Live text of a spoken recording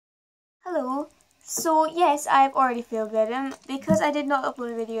Hello. So yes, I've already filled them because I did not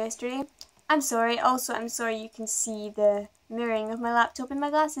upload a video yesterday. I'm sorry. Also, I'm sorry you can see the mirroring of my laptop in my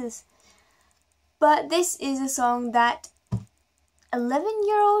glasses. But this is a song that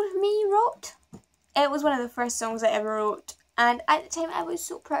 11-year-old me wrote. It was one of the first songs I ever wrote, and at the time I was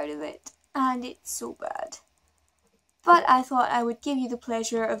so proud of it, and it's so bad. But I thought I would give you the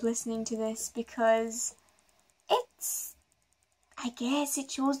pleasure of listening to this because it's, I guess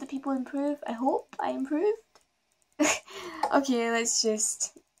it shows that people improve. I hope I improved. Okay, let's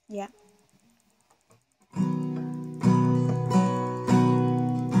just, yeah.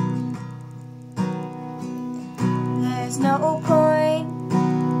 There's no point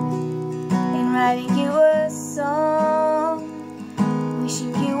in writing you a song,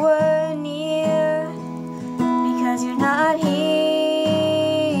 wishing you were near, because you're not here.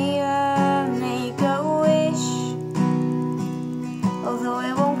 Make a wish, although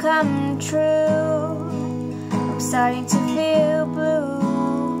it won't come true. I'm starting to feel blue,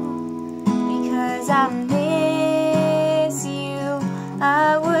 because I miss you.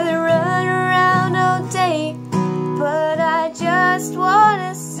 I would run around all day, but I just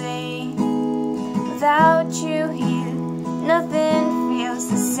wanna say, without you here, nothing feels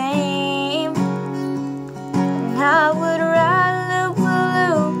the same. And I would ride loop the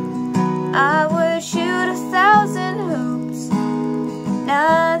loop, I would shoot 1,000 hoops.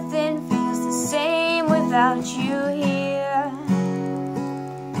 Nothing feels the same without you here,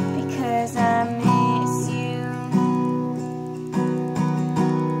 because I miss you.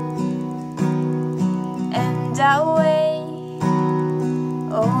 And I'll wait,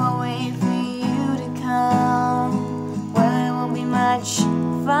 oh I'll wait for you to come. Well, it won't be much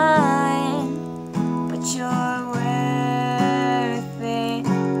fun, but you're worth it.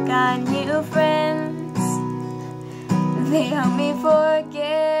 Got new friends, they help me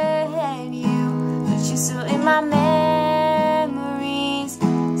forget you, but you're still in my memories,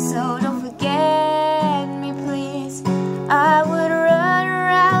 so don't forget me please. I would run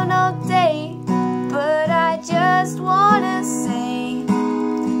around all day, but I just wanna say,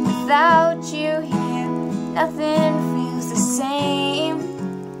 without you here, nothing feels the same.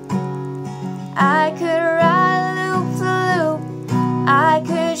 I could ride loop the loop, I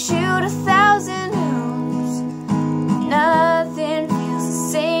could shoot 1,000 hoops. Nothing feels the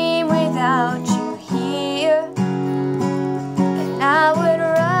same without you here. And I would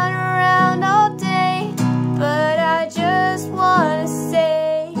run around all day, but I just wanna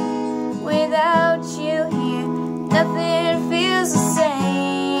say, without you here, nothing feels the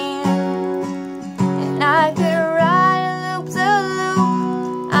same. And I could ride loop the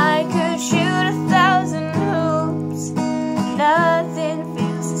loop, I could shoot 1,000 hoops. Nothing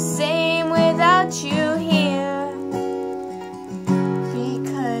feels the same without you here,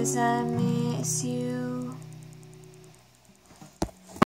 because I miss you.